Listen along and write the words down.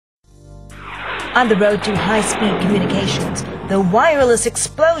On the road to high-speed communications, the wireless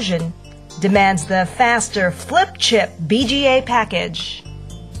explosion demands the faster flip-chip BGA package.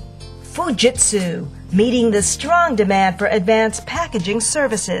 Fujitsu, meeting the strong demand for advanced packaging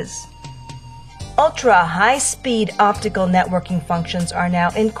services. Ultra-high-speed optical networking functions are now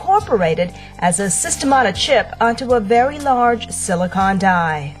incorporated as a system-on-a-chip onto a very large silicon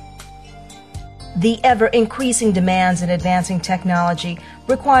die. The ever-increasing demands in advancing technology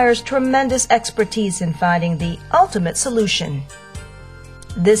requires tremendous expertise in finding the ultimate solution.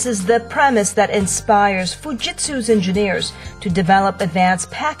 This is the premise that inspires Fujitsu's engineers to develop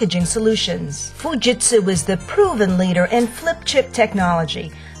advanced packaging solutions. Fujitsu is the proven leader in flip-chip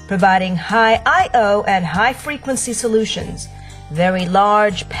technology, providing high I/O and high-frequency solutions, very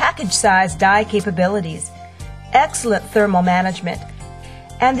large package-size die capabilities, excellent thermal management,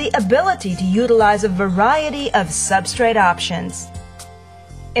 and the ability to utilize a variety of substrate options.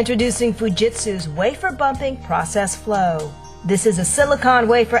 Introducing Fujitsu's wafer bumping process flow. This is a silicon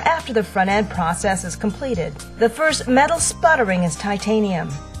wafer after the front-end process is completed. The first metal sputtering is titanium.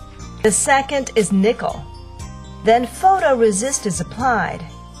 The second is nickel. Then photoresist is applied.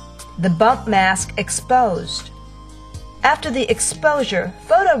 The bump mask exposed. After the exposure,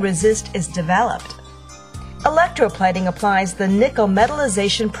 photoresist is developed. Electroplating applies the nickel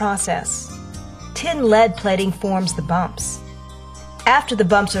metallization process. Tin lead plating forms the bumps. After the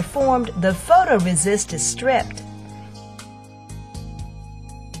bumps are formed, the photoresist is stripped.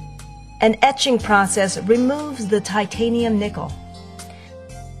 An etching process removes the titanium nickel.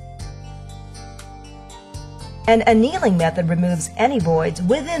 An annealing method removes any voids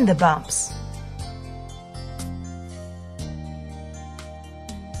within the bumps.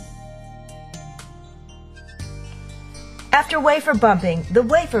 After wafer bumping, the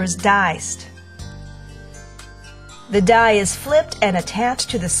wafer is diced. The die is flipped and attached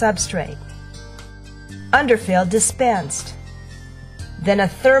to the substrate. Underfill dispensed. Then a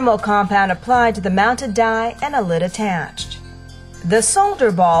thermal compound applied to the mounted die and a lid attached. The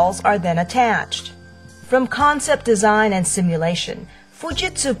solder balls are then attached. From concept design and simulation,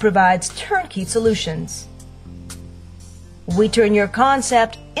 Fujitsu provides turnkey solutions. We turn your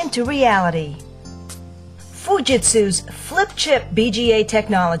concept into reality. Fujitsu's flip-chip BGA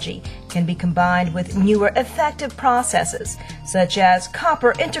technology can be combined with newer effective processes such as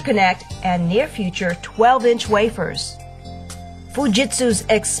copper interconnect and near-future 12-inch wafers. Fujitsu's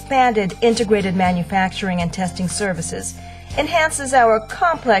expanded integrated manufacturing and testing services enhances our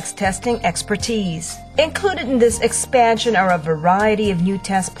complex testing expertise. Included in this expansion are a variety of new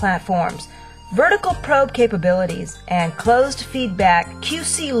test platforms, vertical probe capabilities, and closed feedback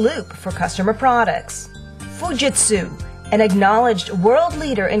QC loop for customer products. Fujitsu, an acknowledged world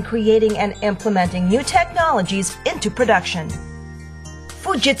leader in creating and implementing new technologies into production.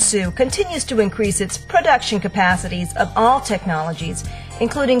 Fujitsu continues to increase its production capacities of all technologies,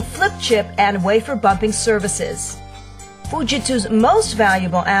 including flip chip and wafer bumping services. Fujitsu's most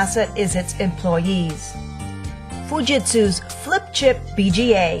valuable asset is its employees. Fujitsu's flip chip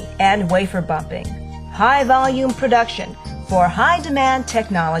BGA and wafer bumping, high volume production for high demand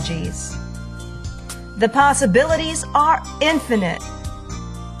technologies. The possibilities are infinite.